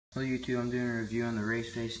Hello YouTube, I'm doing a review on the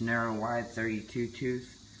Raceface Narrow Wide 32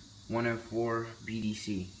 Tooth 104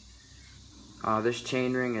 BDC. This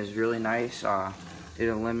chainring is really nice. It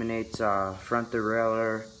eliminates front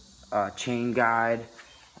derailleur, chain guide.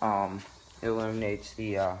 It eliminates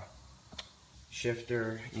the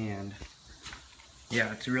shifter, and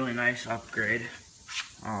yeah, it's a really nice upgrade.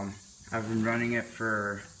 I've been running it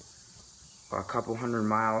for a couple hundred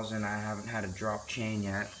miles and I haven't had a drop chain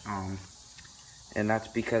yet. And that's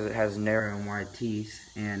because it has narrow and wide teeth,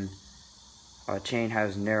 and a chain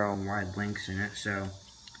has narrow and wide links in it. So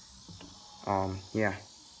yeah,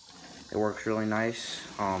 it works really nice.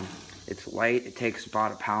 It's light. It takes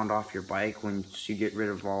about a pound off your bike once you get rid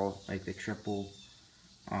of all like the triple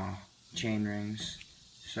chain rings.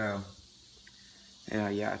 So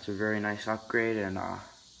yeah, it's a very nice upgrade, and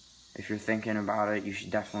if you're thinking about it, you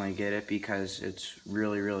should definitely get it because it's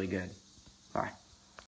really good. Bye.